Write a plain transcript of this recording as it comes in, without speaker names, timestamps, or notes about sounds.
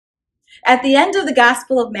At the end of the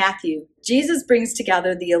Gospel of Matthew, Jesus brings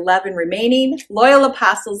together the 11 remaining loyal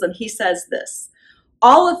apostles, and he says this: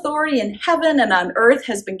 "All authority in heaven and on earth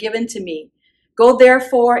has been given to me. Go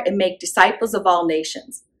therefore and make disciples of all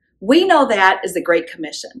nations." We know that is the Great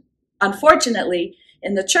Commission. Unfortunately,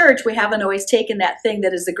 in the church, we haven't always taken that thing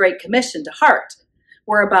that is the Great Commission to heart.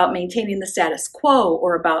 We're about maintaining the status quo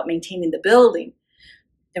or about maintaining the building.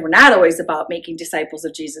 And we're not always about making disciples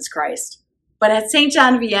of Jesus Christ. But at St.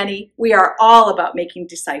 John Vianney, we are all about making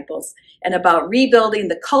disciples and about rebuilding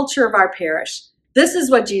the culture of our parish. This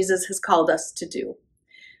is what Jesus has called us to do.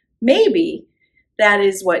 Maybe that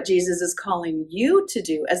is what Jesus is calling you to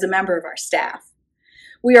do as a member of our staff.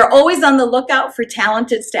 We are always on the lookout for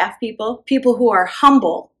talented staff people, people who are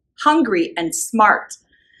humble, hungry, and smart,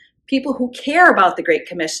 people who care about the Great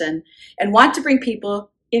Commission and want to bring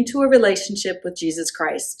people into a relationship with Jesus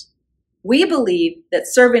Christ. We believe that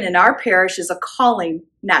serving in our parish is a calling,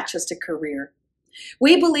 not just a career.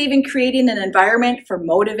 We believe in creating an environment for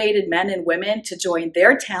motivated men and women to join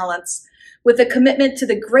their talents with a commitment to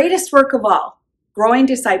the greatest work of all, growing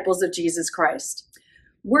disciples of Jesus Christ.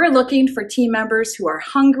 We're looking for team members who are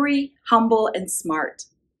hungry, humble, and smart.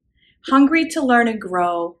 Hungry to learn and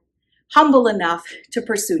grow, humble enough to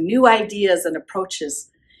pursue new ideas and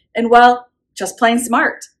approaches, and well, just plain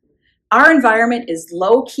smart. Our environment is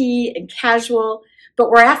low-key and casual,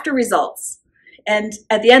 but we're after results. And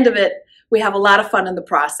at the end of it, we have a lot of fun in the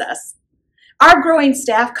process. Our growing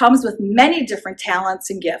staff comes with many different talents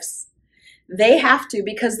and gifts. They have to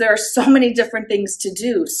because there are so many different things to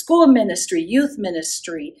do: school ministry, youth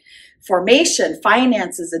ministry, formation,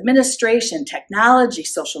 finances, administration, technology,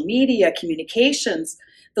 social media, communications.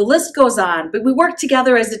 The list goes on, but we work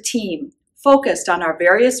together as a team, focused on our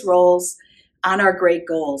various roles, on our great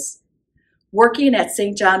goals. Working at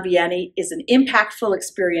St. John Vianney is an impactful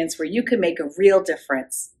experience where you can make a real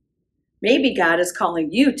difference. Maybe God is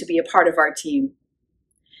calling you to be a part of our team.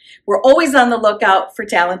 We're always on the lookout for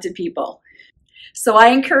talented people. So I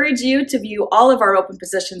encourage you to view all of our open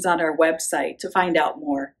positions on our website to find out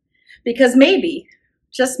more. Because maybe,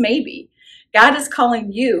 just maybe, God is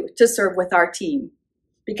calling you to serve with our team.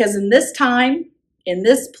 Because in this time, in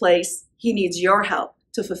this place, He needs your help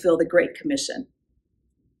to fulfill the Great Commission.